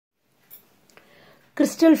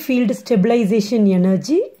crystal field stabilization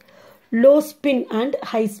energy, low spin and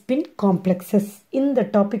high spin complexes. இந்த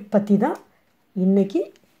topic பற்றி தான் இன்னைக்கு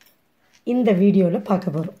இந்த வீடியோவில்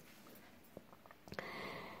பார்க்க போகிறோம்.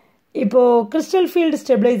 இப்போது கிறிஸ்டல் ஃபீல்டு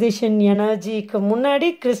ஸ்டெபிலைசேஷன் எனர்ஜிக்கு முன்னாடி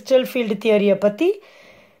கிறிஸ்டல் ஃபீல்டு தியரியை பற்றி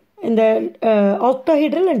இந்த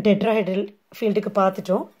ஆக்டாஹைட்ரல் அண்ட் டெட்ராஹைட்ரல் ஃபீல்டுக்கு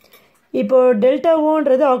பார்த்துட்டோம். இப்போது delta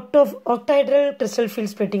ஓன்றது ஆக்டாஹைட்ரல் crystal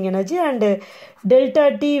field splitting energy and delta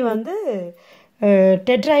D வந்து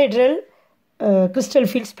tetrahedral crystal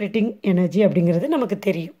field splitting energy அப்படிங்கிறது நமக்கு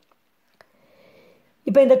தெரியும்.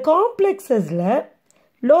 இப்போ இந்த காம்ப்ளெக்ஸஸில்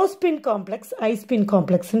low spin complex, high spin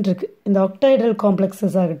காம்ப்ளெக்ஸ்ன்னு இருக்குது. இந்த ஆக்டாஹைட்ரல்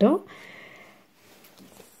காம்ப்ளெக்ஸஸ் ஆகட்டும்,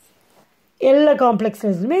 எல்லா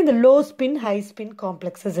காம்ப்ளெக்ஸஸ்லுமே இந்த low spin high spin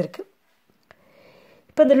complexes இருக்குது.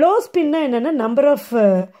 இப்போ இந்த லோ ஸ்பின்னா என்னென்னா நம்பர் ஆஃப்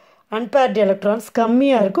அன்பேர்டு எலக்ட்ரான்ஸ்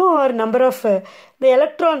கம்மியாக இருக்கும், ஆர் நம்பர் ஆஃப் இந்த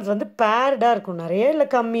எலக்ட்ரான்ஸ் வந்து பேர்டாக இருக்கும் நிறைய, இல்லை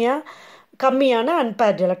கம்மியான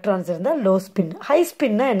அன்பேர்டு எலக்ட்ரான்ஸ் இருந்தால் லோ ஸ்பின். ஹை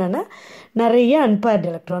ஸ்பின்னா என்னென்னா நிறைய அன்பேர்டு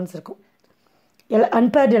எலக்ட்ரான்ஸ் இருக்கும்.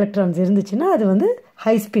 அன்பேர்டு எலக்ட்ரான்ஸ் இருந்துச்சுன்னா அது வந்து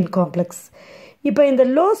ஹை ஸ்பின் காம்ப்ளெக்ஸ். இப்போ இந்த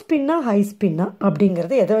லோ ஸ்பின்னா ஹை ஸ்பின்னா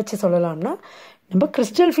அப்படிங்கிறது எதை வச்சு சொல்லலாம்னா நம்ம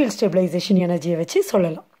கிறிஸ்டல் ஃபீல்ட் ஸ்டெபிலைசேஷன் எனர்ஜியை வச்சு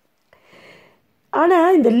சொல்லலாம்.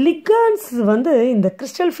 ஆனால் இந்த லிகான்ஸ் வந்து இந்த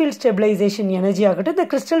கிறிஸ்டல் ஃபீல்ட் ஸ்டெபிலைசேஷன் எனர்ஜி ஆகட்டும், இந்த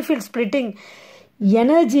கிறிஸ்டல் ஃபீல்ட் ஸ்ப்ளிட்டிங்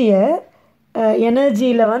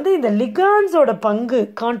எனர்ஜியில் வந்து இந்த லிகான்ஸோட பங்கு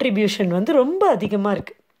கான்ட்ரிபியூஷன் வந்து ரொம்ப அதிகமாக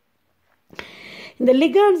இருக்குது. இந்த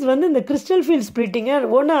லிகான்ஸ் வந்து இந்த கிறிஸ்டல் ஃபீல்ட் ஸ்ப்ளிட்டிங்கை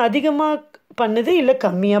ஒன்று அதிகமாக பண்ணுது, இல்லை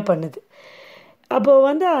கம்மியாக பண்ணுது. அப்போது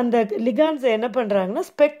வந்து அந்த லிகான்ஸை என்ன பண்ணுறாங்கன்னா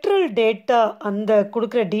ஸ்பெக்ட்ரல் டேட்டா அந்த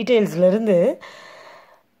கொடுக்குற டீட்டெயில்ஸ்லேருந்து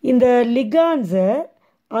இந்த லிகான்ஸை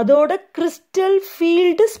அதோட கிறிஸ்டல்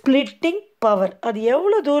ஃபீல்டு ஸ்ப்ளிட்டிங் பவர், அது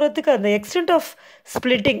எவ்வளோ தூரத்துக்கு அந்த எக்ஸ்டென்ட் ஆஃப்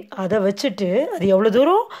ஸ்ப்ளிட்டிங் அதை வச்சுட்டு அது எவ்வளோ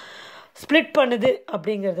தூரம் ஸ்ப்ளிட் பண்ணுது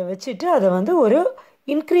அப்படிங்கிறத வச்சுட்டு அதை வந்து ஒரு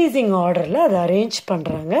இன்க்ரீஸிங் ஆர்டரில் அதை அரேஞ்ச்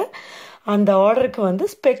பண்ணுறாங்க. அந்த ஆர்டருக்கு வந்து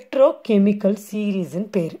ஸ்பெக்ட்ரோ கெமிக்கல் சீரீஸ்ன்னு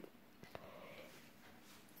பேர்.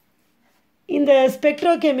 இந்த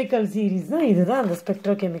ஸ்பெக்ட்ரோகெமிக்கல் சீரீஸ் தான், இதுதான் அந்த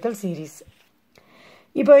ஸ்பெக்ட்ரோகெமிக்கல் சீரீஸ்.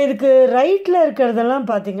 இப்போ இதுக்கு ரைட்டில் இருக்கிறதெல்லாம்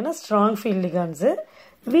பார்த்தீங்கன்னா ஸ்ட்ராங் ஃபீல்டு லிகான்ஸு,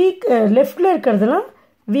 லெஃப்டில் இருக்கிறதெல்லாம்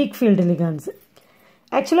வீக் ஃபீல்டு லிகான்ஸு.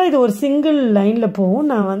 ஆக்சுவலாக இது ஒரு சிங்கிள் லைனில் போகும்.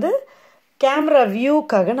 நான் வந்து கேமரா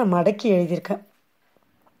வியூக்காக நான் மடக்கி எழுதியிருக்கேன்.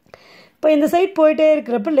 இப்போ இந்த சைட் போயிட்டே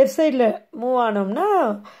இருக்கிறப்ப லெஃப்ட் சைடில் மூவ் ஆனோம்னா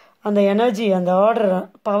அந்த எனர்ஜி, அந்த ஆர்டர்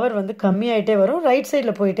பவர் வந்து கம்மியாகிட்டே வரும். ரைட்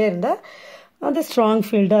சைடில் போயிட்டே இருந்தால் அந்த ஸ்ட்ராங்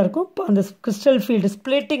ஃபீல்டாக இருக்கும். அந்த கிறிஸ்டல் ஃபீல்டு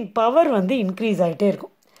ஸ்ப்ளிட்டிங் பவர் வந்து இன்க்ரீஸ் ஆகிட்டே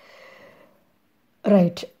இருக்கும்.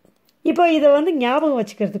 ரைட். இப்போ இதை வந்து ஞாபகம்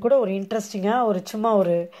வச்சுக்கிறதுக்கு கூட ஒரு இன்ட்ரெஸ்டிங்காக சும்மா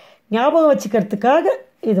ஒரு ஞாபகம் வச்சுக்கிறதுக்காக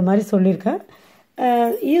இது மாதிரி சொல்லியிருக்கேன்.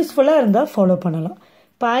 யூஸ்ஃபுல்லாக இருந்தால் ஃபாலோ பண்ணலாம்.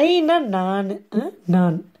 இப்போ ஐனா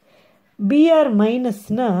நான், பிஆர்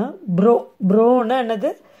மைனஸ்னா ப்ரோனா என்னது,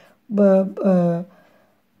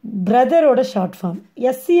 பிரதரோட ஷார்ட் ஃபார்ம்.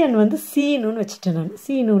 எஸ்சிஎன் வந்து சீனுன்னு வச்சுட்டேன் நான்.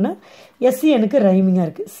 சீனுன்னா எஸ்சிஎனுக்கு ரைமிங்காக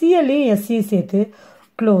இருக்குது. சிஎல்லையும் எஸ்சியும் சேர்த்து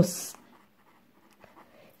க்ளோஸ்.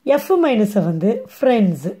 எஃப் மைனஸை வந்து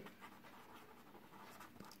ஃப்ரெண்ட்ஸு.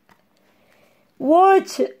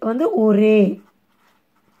 ஓச் வந்து ஒரே,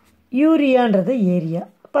 யூரியான்றது ஏரியா.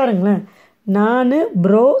 பாருங்களேன், நான்,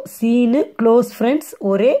 ப்ரோ, சீனு, க்ளோஸ் ஃப்ரெண்ட்ஸ்,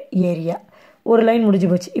 ஒரே ஏரியா. ஒரு லைன் முடிஞ்சு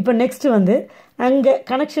போச்சு. இப்போ நெக்ஸ்ட்டு வந்து அங்கே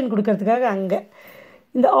கனெக்ஷன் கொடுக்கறதுக்காக அங்கே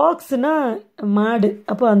இந்த ஆக்ஸுனா மாடு.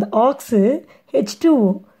 அப்போ அந்த ஆக்ஸு H2O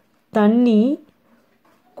தண்ணி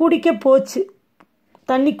குடிக்க போச்சு.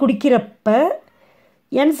 தண்ணி குடிக்கிறப்ப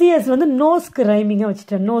NCS வந்து நோஸ்க்கு ரைமிங்காக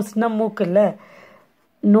வச்சுட்டேன். நோஸ்னா மூக்கு இல்லை,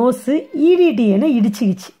 நோஸு. EDTன்னா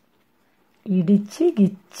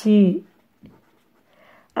இடிச்சுக்கிச்சு.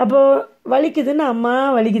 அப்போது வலிக்குதுன்னு அம்மா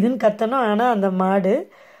வலிக்குதுன்னு கத்தணும். ஆனால் அந்த மாடு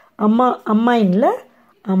அம்மா இல்லை,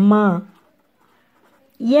 அம்மா.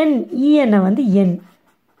 EN வந்து என்,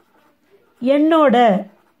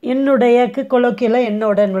 என்னுடையக்கு கொலோக்கியெல்லாம்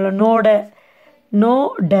என்னோட.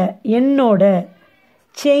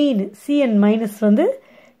 செயின், CN மைனஸ் வந்து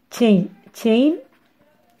செயின்.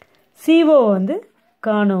 CO வந்து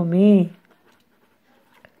காணோமே.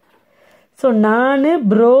 ஸோ நான்,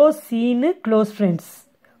 ப்ரோ, சீனு, க்ளோஸ் ஃப்ரெண்ட்ஸ்,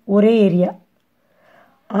 ஒரே ஏரியா.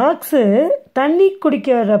 ஆக்ஸு தண்ணி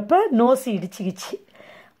குடிக்கிறப்ப நோஸ் இடிச்சுக்கிச்சு.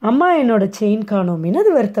 அம்மா என்னோட செயின் காணோமேன்னு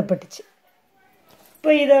அது வருத்தப்பட்டுச்சு.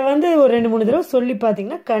 இப்போ இதை வந்து ஒரு 2-3 தடவை சொல்லி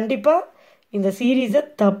பார்த்தீங்கன்னா கண்டிப்பாக இந்த சீரீஸை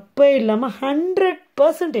தப்பே இல்லாமல்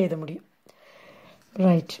 100% எழுத முடியும்.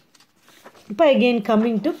 ரைட். இப்போ again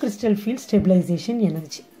coming to crystal field stabilisation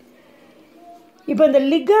energy. இப்போ இந்த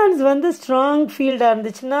லிகான்ஸ் வந்து ஸ்ட்ராங் ஃபீல்டாக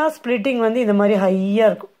இருந்துச்சுன்னா ஸ்ப்ளிட்டிங் வந்து இந்த மாதிரி ஹையாக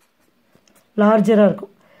இருக்கும், லார்ஜராக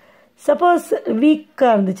இருக்கும். சப்போஸ்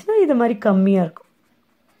வீக்காக இருந்துச்சுன்னா இது மாதிரி கம்மியாக இருக்கும்.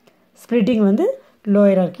 ஸ்ப்ளிட்டிங் வந்து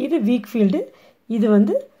லோயராக இருக்குது. இது வீக் ஃபீல்டு, இது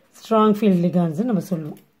வந்து ஸ்ட்ராங் ஃபீல்ட் லிகாண்ட்ஸ் நம்ம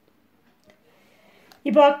சொல்லுவோம்.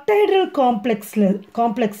 இப்போ அக்டைட்ரல்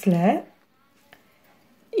காம்ப்ளெக்ஸில்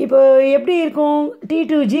இப்போ எப்படி இருக்கும்,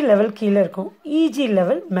 T2G லெவல் கீழே இருக்கும், EG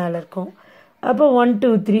லெவல் மேலே இருக்கும். அப்போ 1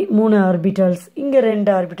 2 3 3 ஆர்பிட்டல்ஸ், இங்கே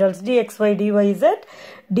 2 ஆர்பிட்டல்ஸ் dxy dyz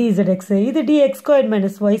dzx. இது dx² -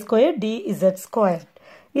 y² dz².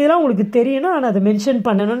 இதெல்லாம் உங்களுக்கு தெரியணும், ஆனால் அதை மென்ஷன்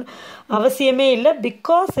பண்ணணும்னு அவசியமே இல்லை.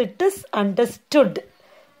 Because it is understood.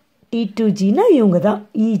 T2Gனா இவங்க தான்,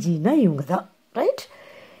 EGனா இவங்க தான், ரைட்?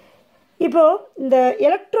 இப்போது இந்த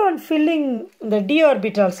எலக்ட்ரான் ஃபில்லிங் இந்த d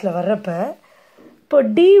ஆர்பிட்டால்ஸில் வர்றப்ப, இப்போ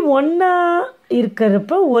D1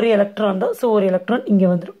 இருக்கிறப்ப ஒரு எலக்ட்ரான் தான், ஸோ ஒரு எலக்ட்ரான் இங்கே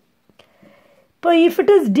வந்துடும். இப்போ if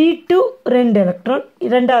it is D2 2 electron,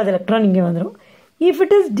 ரெண்டாவது எலக்ட்ரான் இங்கே வந்துடும். இஃப்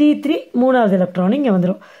இட் இஸ் D3 மூணாவது எலக்ட்ரான் இங்கே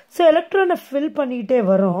வந்துடும். ஸோ எலக்ட்ரானை ஃபில் பண்ணிக்கிட்டே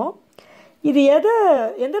வரும். இது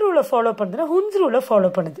எந்த ரூலை ஃபாலோ பண்ணுதுன்னா ஹுன்ஸ் ரூலை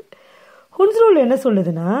ஃபாலோ பண்ணுது. ஹுன்ஸ் ரூல் என்ன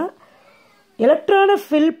சொல்லுதுன்னா, எலக்ட்ரானை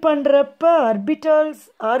ஃபில் பண்ணுறப்ப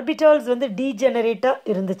ஆர்பிட்டால்ஸ் வந்து டீஜெனரேட்டாக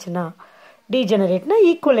இருந்துச்சுன்னா, டீஜெனரேட்னா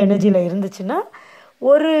ஈக்குவல் எனர்ஜியில் இருந்துச்சுன்னா,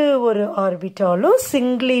 ஒரு ஆர்பிட்டாலும்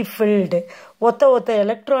சிங்கிளி ஃபில்டு ஒத்த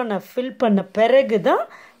எலக்ட்ரானை ஃபில் பண்ண பிறகு தான்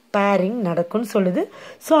பேரிங் நடக்கும்னு சொல்லுது.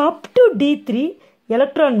 So up to D3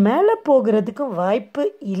 electron மேலே போகிறதுக்கும் வாய்ப்பு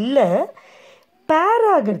இல்லை, பேர்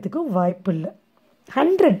ஆகிறதுக்கும் வாய்ப்பு இல்லை.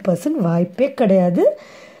 100% வாய்ப்பே கிடையாது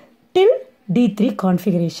டில் D3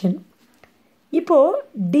 கான்ஃபிகரேஷன். இப்போது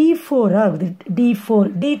D4 ஆகுது.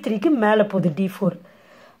 D3க்கு மேலே போகுது D4.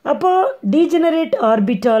 அப்போது டீஜெனரேட்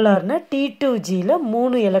ஆர்பிட்டாலார்னா T2Gயில்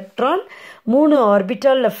 3 எலக்ட்ரான் 3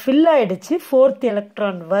 ஆர்பிட்டாலில் ஃபில் ஆகிடுச்சு, 4th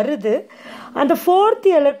எலக்ட்ரான் வருது. அந்த 4th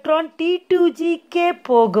எலக்ட்ரான் T2Gக்கே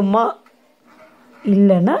போகுமா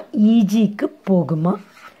இல்லைன்னா EGக்கு போகுமா?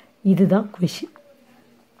 இதுதான் கொஷின்.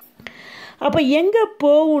 அப்போ எங்கே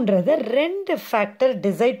போகுன்றத 2 ஃபேக்டர்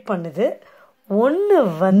டிசைட் பண்ணுது. ஒன்று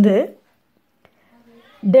வந்து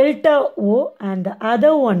delta O and the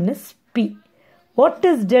other one is P. What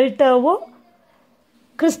is delta O?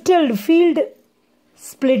 Crystal field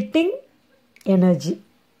splitting energy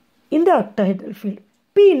in the octahedral field.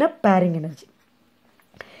 P na pairing energy.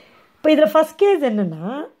 இப்போ இதில் ஃபஸ்ட் கேஸ் என்னன்னா,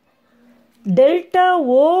 டெல்டா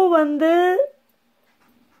O வந்து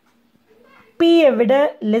Pயை விட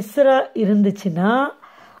லெஸ்ஸராக இருந்துச்சுன்னா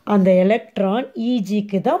அந்த எலக்ட்ரான்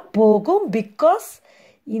EGக்கு தான் போகும். பிகாஸ்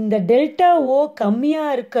இந்த டெல்டா O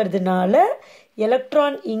கம்மியாக இருக்கிறதுனால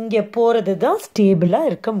எலக்ட்ரான் இங்கே போகிறது தான் ஸ்டேபிளாக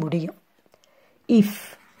இருக்க முடியும். If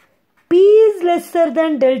P is lesser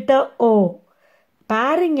than delta O,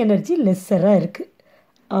 bearing energy லெஸ்ஸராக இருக்குது.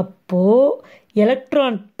 அப்போது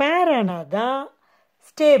எலக்ட்ரான் பேர் ஆனால் தான்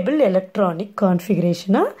ஸ்டேபிள் எலக்ட்ரானிக்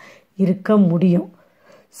கான்ஃபிகரேஷனாக இருக்க முடியும்.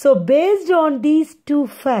 So based on these 2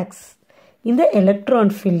 facts இந்த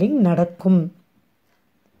எலக்ட்ரான் ஃபில்லிங் நடக்கும்,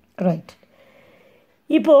 ரைட்?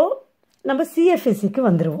 இப்போது நம்ம CFSEக்கு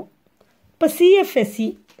வந்துடுவோம். இப்போ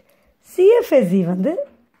CFSE வந்து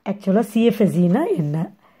ஆக்சுவலாக CFSEனா என்ன?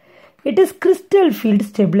 It is crystal field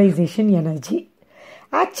stabilisation energy.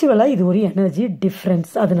 ஆக்சுவலாக இது ஒரு எனர்ஜி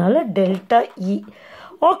டிஃப்ரென்ஸ், அதனால டெல்டா E.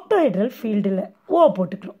 ஆக்டோஹெட்ரல் ஃபீல்டில் O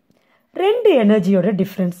போட்டுக்கிறோம். 2 எனர்ஜியோட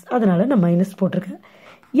டிஃப்ரென்ஸ், அதனால் நான் மைனஸ் போட்டிருக்கேன்.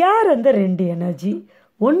 யார் அந்த 2 எனர்ஜி?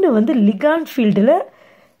 ஒன்று வந்து லிகாண்ட் ஃபீல்டில்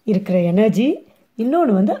இருக்கிற எனர்ஜி,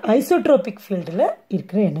 இன்னொன்று வந்து ஐசோட்ரோபிக் ஃபீல்டில்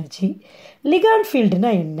இருக்கிற எனர்ஜி. லிகாண்ட் ஃபீல்டுனா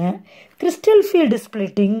என்ன? கிறிஸ்டல் ஃபீல்டு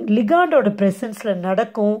ஸ்பிளிட்டிங் லிகாண்டோட ப்ரெசன்ஸில்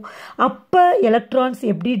நடக்கும். அப்போ எலக்ட்ரான்ஸ்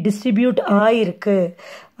எப்படி டிஸ்ட்ரிபியூட் ஆகிருக்கு,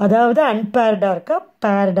 அதாவது அன்பேர்டாக இருக்கா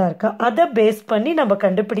பேர்டாக இருக்கா, அதை பேஸ் பண்ணி நம்ம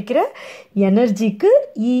கண்டுபிடிக்கிற எனர்ஜிக்கு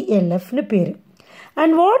ELFன்னு பேர்.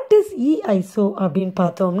 அண்ட் வாட் இஸ் EISO அப்படின்னு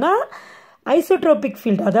பார்த்தோம்னா, ஐசோட்ரோபிக்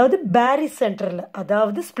ஃபீல்டு, அதாவது பேரி சென்டரில்,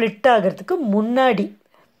 அதாவது ஸ்பிளிட் ஆகிறதுக்கு முன்னாடி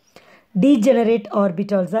டீஜெனரேட்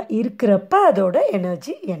ஆர்பிட்டால்ஸாக இருக்கிறப்ப அதோட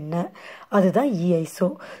எனர்ஜி என்ன, அதுதான் EISO.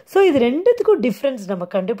 ஸோ இது 2த்துக்கும் டிஃப்ரென்ஸ் நம்ம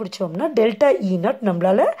கண்டுபிடிச்சோம்னா டெல்டா E0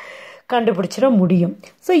 நம்மளால் கண்டுபிடிச்சிட முடியும்.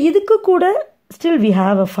 ஸோ இதுக்கு கூட still we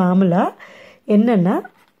have a formula. என்னென்னா,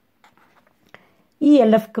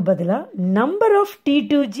 ELFக்கு பதிலாக நம்பர்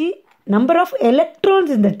ஆஃப்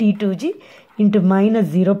எலக்ட்ரான்ஸ் இந்த T2G into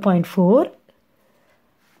 -0.4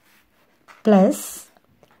 plus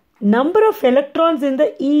number of electrons in the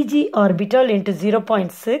EG orbital into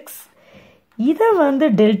 0.6. இதை வந்து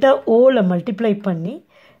டெல்டா ஓல மல்டிப்ளை பண்ணி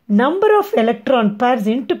number of electron purse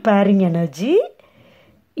into bearing energy,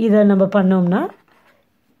 இதை நம்ம பண்ணோம்னா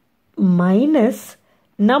minus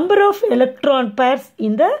number of electron purse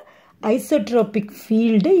இந்த isotropic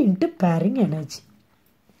field into bearing energy.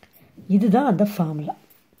 இதுதான் அந்த ஃபார்முலா.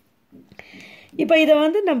 இப்போ இதை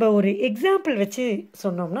வந்து நம்ம ஒரு எக்ஸாம்பிள் வச்சு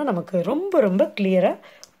சொன்னோம்னா நமக்கு ரொம்ப ரொம்ப கிளியராக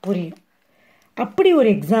புரியும். அப்படி ஒரு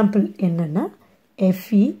எக்ஸாம்பிள் என்னென்னா,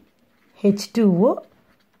 FeH2O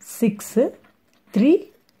 6 3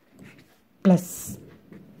 ப்ளஸ்.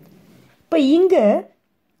 இப்போ இங்கே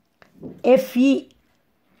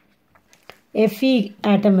Fe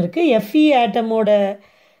ஆட்டம் இருக்குது. Fe ஆட்டமோட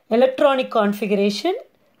electronic configuration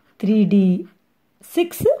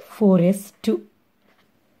 3d6 4s2.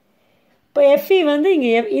 இப்போ Fe வந்து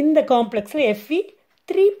இங்கே இந்த காம்ப்ளெக்ஸில் Fe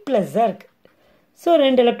 3+ இருக்குது. ஸோ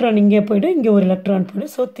 2 எலக்ட்ரான் இங்கே போய்டும், இங்கே ஒரு எலக்ட்ரான்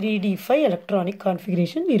போய்டும். ஸோ 3d5 எலக்ட்ரானிக்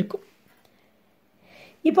கான்ஃபிகரேஷன் இருக்கும்.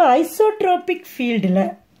 இப்போ ஐசோட்ரோபிக்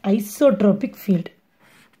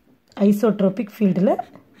ஃபீல்டில்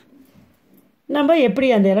நம்ம எப்படி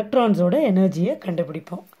அந்த எலக்ட்ரான்ஸோட எனர்ஜியை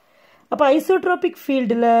கண்டுபிடிப்போம். அப்போ ஐசோட்ரோபிக்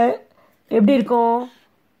ஃபீல்டில் எப்படி இருக்கும்?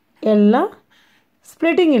 எல்லாம்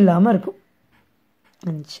ஸ்ப்ளிட்டிங் இல்லாமல் இருக்கும்.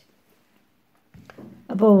 5.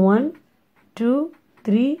 அப்போது 1 2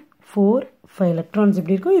 3 4 5 எலக்ட்ரான்ஸ்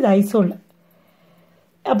இப்படி இருக்கும். இது ஐசோலில்.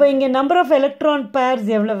 அப்போ இங்கே நம்பர் ஆஃப் எலக்ட்ரான் பேர்ஸ்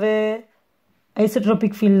எவ்வளவு?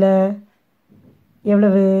 ஐசோட்ரோபிக் ஃபீல்டில்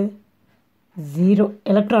எவ்வளவு? 0.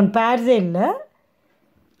 எலக்ட்ரான் பேர்ஸே இல்லை.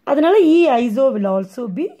 அதனால iso will also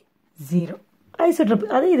be 0.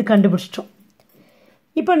 Isotropic அது இது கண்டுபிடிச்சிட்டோம்.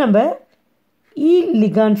 இப்போ நம்ம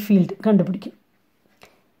லிகாண்ட் ஃபீல்டு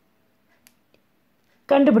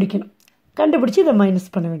கண்டுபிடிச்சி இதை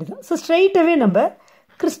மைனஸ் பண்ண வேண்டியதான். ஸோ ஸ்ட்ரைட்டாகவே நம்ம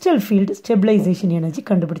கிறிஸ்டல் ஃபீல்டு ஸ்டெபிலைசேஷன் எனர்ஜி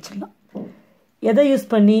கண்டுபிடிச்சிடலாம். எதை யூஸ்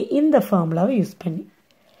பண்ணி? இந்த ஃபார்முலாவை யூஸ் பண்ணி.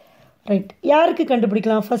 ரைட். யாருக்கு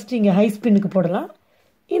கண்டுபிடிக்கலாம்? ஃபஸ்ட்டு இங்கே ஹை ஸ்பின்னுக்கு போடலாம்,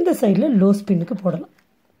 இந்த சைடில் லோ ஸ்பின்னுக்கு போடலாம்.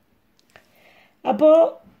 அப்போது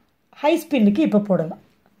ஹை ஸ்பின்னுக்கு இப்போ போடலாம்.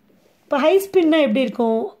 இப்போ ஹை ஸ்பின்னா எப்படி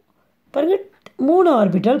இருக்கும் பாருங்கள். 3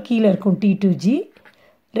 ஆர்பிட்டால் கீழே இருக்கும் T2G,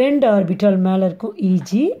 2 ஆர்பிட்டால் மேலே இருக்கும்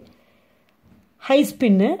EG. High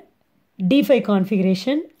spin D5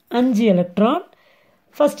 configuration, 5 electron.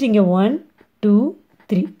 First இங்கே 1 2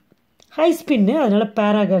 3 ஹை ஸ்பின்னு, அதனால்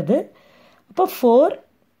பேராகிறது. அப்போ 4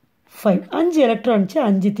 5 5 எலக்ட்ரான் இருந்துச்சு,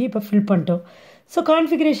 5 இப்போ ஃபில் பண்ணிட்டோம். ஸோ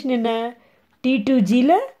கான்ஃபிகரேஷன் என்ன?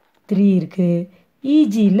 T2Gயில் 3 இருக்குது,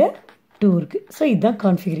 EGயில் 2 இருக்குது. ஸோ இதுதான்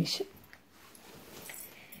கான்ஃபிகரேஷன்.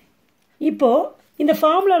 இப்போது இந்த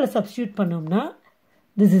ஃபார்முலாவில் சப்ஸ்டியூட் பண்ணோம்னா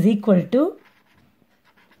this is equal to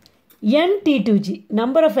NT2G,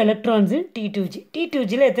 number of electrons in T2G.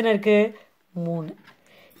 T2Gயில் எத்தனை இருக்குது? 3.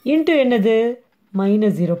 இன்ட்டு என்னது?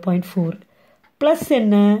 -0.4 ப்ளஸ்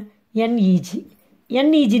என்ன? NEG.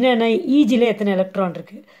 NEGனா என்ன? EGயில் எத்தனை எலக்ட்ரான்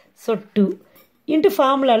இருக்குது? ஸோ 2 இன்ட்டு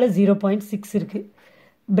ஃபார்முலாவில் 0.6 இருக்குது.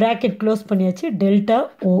 ப்ராக்கெட் க்ளோஸ் பண்ணியாச்சு. டெல்டா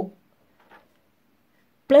O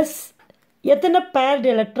ப்ளஸ் எத்தனை பேர்டு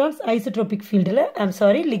எலக்ட்ரான்ஸ் ஐசோட்ரோபிக் ஃபீல்டில்,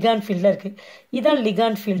 லிகாண்ட் ஃபீல்டில் இருக்குது. இதுதான்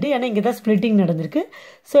லிகாண்ட் ஃபீல்டு. ஏன்னா இங்கே தான் ஸ்ப்ளிட்டிங் நடந்திருக்கு.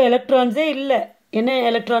 ஸோ எலக்ட்ரான்ஸே இல்லை. என்ன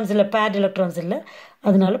எலக்ட்ரான்ஸ் இல்லை? பேர்டு எலக்ட்ரான்ஸ் இல்லை.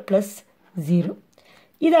 அதனால +0.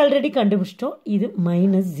 இது ஆல்ரெடி கண்டுபிடிச்சிட்டோம். இது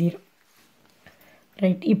 -0.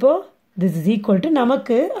 ரைட். இப்போது திஸ் இஸ் ஈக்குவல் டு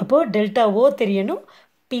நமக்கு அப்போது டெல்டா O தெரியணும்,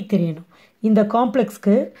 P தெரியணும். இந்த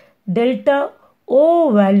காம்ப்ளெக்ஸ்க்கு டெல்டா O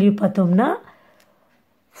வேல்யூ பார்த்தோம்னா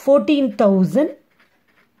 14,000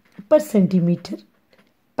 per centimeter.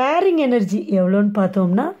 பேரிங் எனர்ஜி எவ்வளோன்னு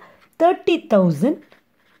பார்த்தோம்னா 30,000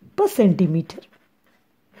 per centimeter.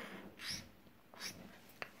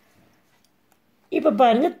 இப்போ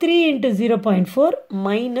பாருங்கள் 3 × 0.4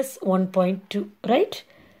 -1.2 ரைட்.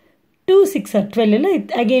 2 6 are 12 இல்லை,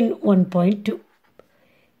 அகெயின் 1.2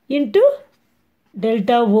 இன்ட்டு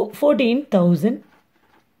டெல்டா O 14,000.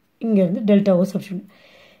 இங்கேருந்து டெல்டா O சப்ஸ்டியூட்.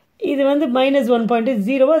 இது வந்து -1.2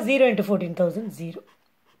 0 × 14,000 0.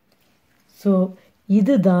 ஸோ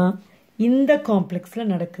இதுதான் இந்த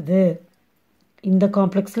காம்ப்ளெக்ஸில்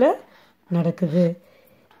நடக்குது.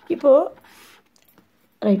 இப்போது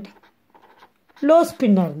ரைட். லோ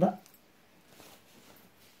ஸ்பின்னாக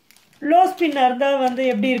இருந்தால் வந்து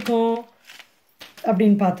எப்படி இருக்கும்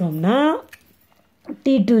அப்படின்னு பார்த்தோம்னா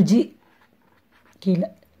T2G கீழே,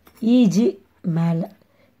 EG மேலே.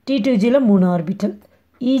 T2Gயில் 3 ஆர்பிட்டல்,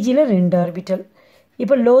 EGயில் 2 ஆர்பிட்டல்.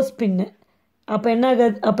 இப்போ லோ ஸ்பின்னு. அப்போ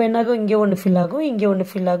என்னாகும்? இங்கே ஒன்று ஃபில் ஆகும், இங்கே ஒன்று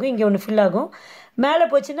ஃபில் ஆகும். மேலே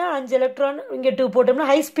போச்சுன்னா 5 எலக்ட்ரான், இங்கே 2 போட்டோம்னா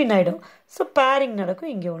ஹை ஸ்பின் ஆகிடும். ஸோ பேரிங்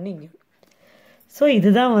நடக்கும், இங்கே ஒன்று இங்கே ஒன்று. ஸோ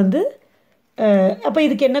இதுதான் வந்து அப்போ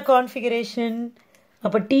இதுக்கு என்ன கான்ஃபிகரேஷன்?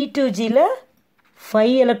 அப்போ T2Gயில்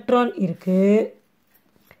 5 எலக்ட்ரான் இருக்குது,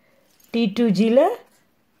 T2Gயில்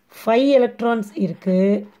 5 எலக்ட்ரான்ஸ்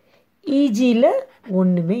இருக்குது, EGயில்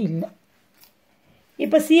ஒன்றுமே இல்லை.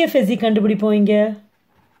 இப்போ CFSE கண்டுபிடிப்போம். இங்கே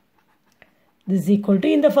this equal to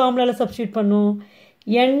இந்த ஃபார்முலாவில் சப்ஸ்டியூட் பண்ணும்.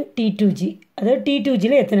 NT2G, அதாவது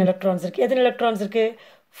T2Gயில் எத்தனை எலக்ட்ரான்ஸ் இருக்குது?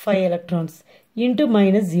 5 electrons into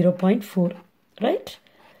 -0.4 right.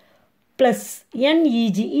 Plus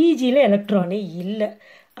NEG, EGயில் எலக்ட்ரானே இல்லை,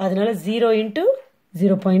 அதனால 0 ×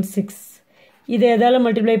 0.6. இதை எதால்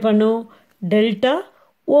மல்டிப்ளை பண்ணும்? டெல்டா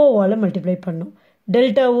ஓவால் மல்டிப்ளை பண்ணும்.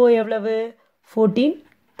 டெல்டா O எவ்வளவு?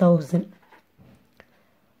 14,000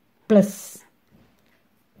 ப்ளஸ்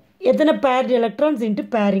எத்தனை bird electrons into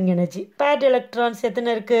bearing energy. Bird electrons எத்தனை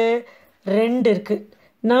இருக்குது? 2 இருக்குது.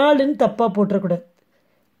 4ன்னு தப்பாக போட்டுறக்கூடாது.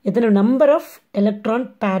 எத்தனை நம்பர் ஆஃப் எலக்ட்ரான்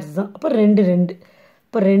பேர்ஸ் தான். அப்போ 2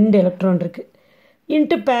 இப்போ 2 எலக்ட்ரான் இருக்குது.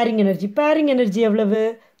 Into bearing energy. Bearing energy எவ்வளவு?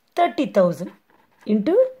 30,000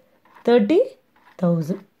 இன்ட்டு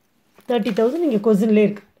 30,000. 30,000 இங்கே கொஸ்டின்லேயே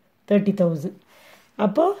இருக்குது. 30,000.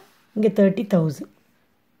 அப்போ இங்கே 30,000.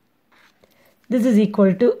 திஸ் இஸ்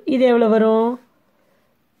ஈக்குவல் டு இது எவ்வளோ வரும்?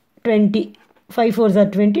 20. 5 4s are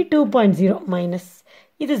 20. 2.0 மைனஸ்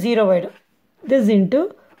இது 0 ஆகிடும். This into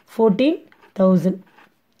 14,000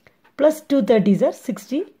 plus 230s are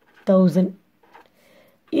 60,000.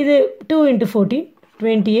 இது 2 into 14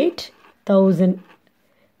 28,000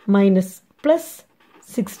 minus plus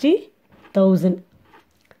 60,000.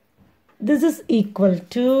 this is equal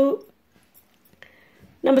to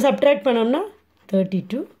நம்ம சப்ட்ராக்ட் பண்ணோம்னா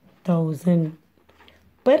 32,000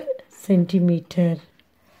 per centimeter.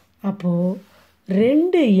 அப்போது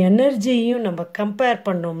 2 எனர்ஜியும் நம்ம கம்பேர்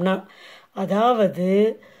பண்ணோம்னா, அதாவது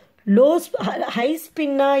ஹை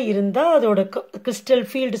ஸ்பின்னாக இருந்தால் அதோட crystal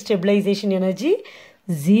field stabilisation energy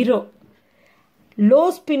 0. Low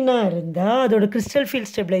ஸ்பின்னாக இருந்தால் அதோட கிறிஸ்டல்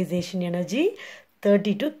ஃபீல்ட் ஸ்டெபிலைசேஷன் எனர்ஜி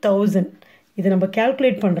 32,000. இதை நம்ம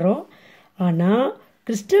கால்குலேட் பண்ணுறோம். ஆனால்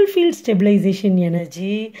கிறிஸ்டல் ஃபீல்ட் ஸ்டெபிலைசேஷன்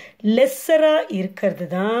எனர்ஜி லெஸ்ஸராக இருக்கிறது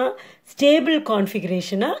தான் ஸ்டேபிள்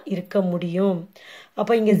கான்ஃபிகரேஷனாக இருக்க முடியும்.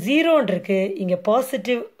 அப்போ இங்கே 0 இருக்குது, இங்கே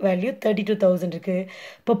பாசிட்டிவ் வேல்யூ 32,000 இருக்குது.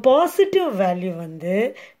 இப்போ பாசிட்டிவ் வேல்யூ வந்து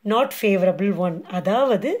நாட் ஃபேவரபிள் 1,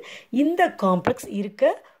 அதாவது இந்த காம்ப்ளெக்ஸ் இருக்க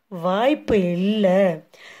வாய்ப்பு இல்லை.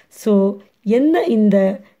 ஸோ என்ன இந்த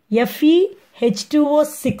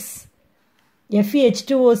FeH2O6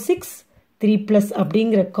 3+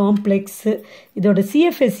 அப்படிங்கிற காம்ப்ளெக்ஸு இதோட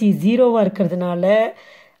CFSE 0வாக இருக்கிறதுனால,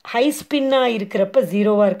 ஹை ஸ்பின்னாக இருக்கிறப்ப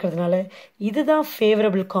 0வாக இருக்கிறதுனால இதுதான்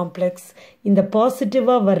ஃபேவரபிள் காம்ப்ளெக்ஸ். இந்த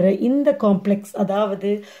பாசிட்டிவாக வர்ற இந்த காம்ப்ளெக்ஸ், அதாவது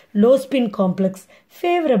low spin complex,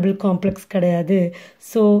 favourable complex கிடையாது.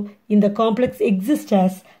 ஸோ இந்த complex exist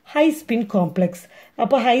as high spin complex.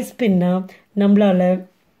 அப்போ ஹை ஸ்பின்னா நம்மளால்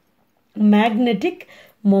மேக்னெட்டிக்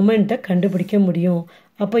மொமெண்ட்டை கண்டுபிடிக்க முடியும்.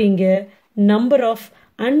 அப்போ இங்கே நம்பர் ஆஃப்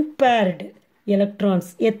அன்பேர்டு எலக்ட்ரான்ஸ்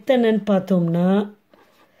எத்தனைன்னு பார்த்தோம்னா,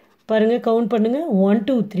 பாருங்கள், கவுண்ட் பண்ணுங்கள். 1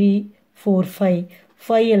 2 3 4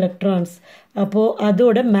 5 எலக்ட்ரான்ஸ். அப்போது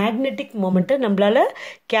அதோட மேக்னெட்டிக் மொமெண்ட்டை நம்மளால்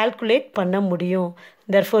கால்குலேட் பண்ண முடியும்.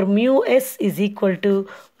 therefore μs is equal to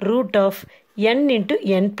root of n into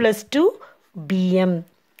n plus 2 bm.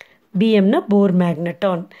 bmனா bore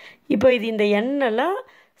magneton. இப்போ இது இந்த எண்ணெல்லாம்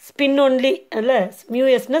ஸ்பின் ஒன்லி அல்ல,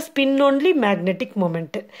 மியூஎஸ்னா spin only magnetic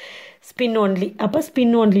moment, spin only. அப்போ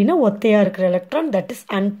ஸ்பின் ஒன்லினா ஒத்தையாக இருக்கிற electron, that is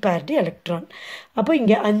unpaired electron. அப்போ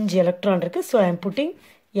இங்கே 5 எலக்ட்ரான் இருக்குது. ஸோ ஐம் புட்டிங்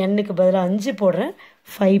எண்ணுக்கு பதிலாக 5 போடுறேன்.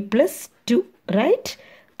 5 + 2 ரைட்.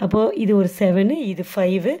 அப்போது இது ஒரு 7, இது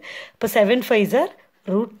 5. இப்போ 7 5s are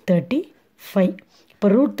 √35. இப்போ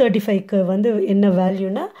 √35க்கு வந்து என்ன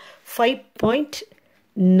வேல்யூனா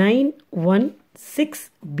 5.916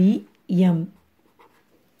 bm.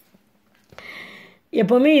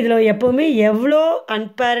 எப்போவுமே எவ்வளோ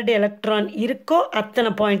அன்பேர்டு எலக்ட்ரான் இருக்கோ அத்தனை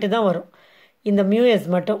பாயிண்ட்டு தான் வரும். இந்த மியூஎஸ்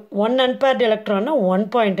மட்டும் 1 அன்பேர்டு எலக்ட்ரான்னா 1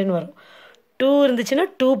 பாயிண்ட்டுன்னு வரும், 2 இருந்துச்சுன்னா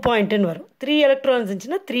 2 பாயிண்ட்டுன்னு வரும், 3 எலக்ட்ரான்ஸ்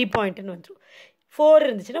இருந்துச்சுன்னா 3 பாயிண்ட்டுன்னு வந்துடும், 4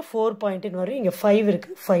 இருந்துச்சுன்னா 4 பாயிண்ட்டுன்னு வரும், இங்கே 5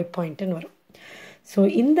 இருக்குது 5 பாயிண்ட்டுன்னு வரும். ஸோ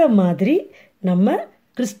இந்த மாதிரி நம்ம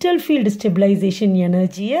கிறிஸ்டல் ஃபீல்டு ஸ்டெபிலைசேஷன்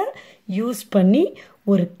எனர்ஜியை யூஸ் பண்ணி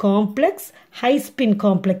ஒரு complex high spin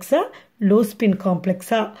காம்ப்ளெக்ஸா low spin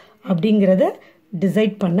காம்ப்ளெக்ஸா அப்படிங்கிறத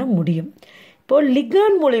டிசைட் பண்ண முடியும். இப்போது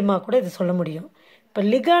லிகான் மூலயமா கூட இது சொல்ல முடியும். இப்போ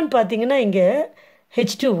லிகான் பார்த்தீங்கன்னா இங்கே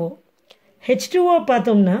H2O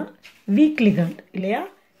பார்த்தோம்னா வீக் லிகாண்ட் இல்லையா?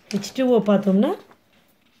 H2O பார்த்தோம்னா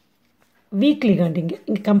வீக் லிகாண்ட். இங்கே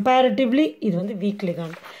கம்பேரிட்டிவ்லி இது வந்து வீக்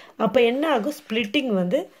லிகாண்ட். அப்போ என்ன ஆகும்? ஸ்ப்ளிட்டிங்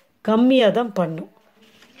வந்து கம்மியாக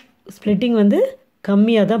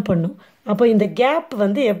தான் பண்ணும். அப்போ இந்த கேப்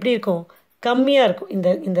வந்து எப்படி இருக்கும்? கம்மியாக இருக்கும்.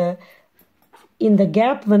 இந்த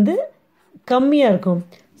கேப் வந்து கம்மியாக இருக்கும்.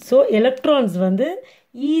 ஸோ எலக்ட்ரான்ஸ் வந்து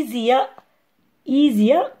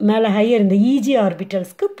ஈஸியாக மேலே ஹையர் இந்த ஈஜி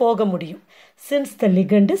ஆர்பிட்டல்ஸ்க்கு போக முடியும். Since the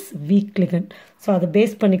ligand is weak ligand. So அதை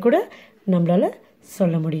பேஸ் பண்ணி கூட நம்மளால்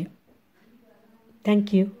சொல்ல முடியும்.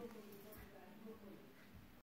 தேங்க்யூ.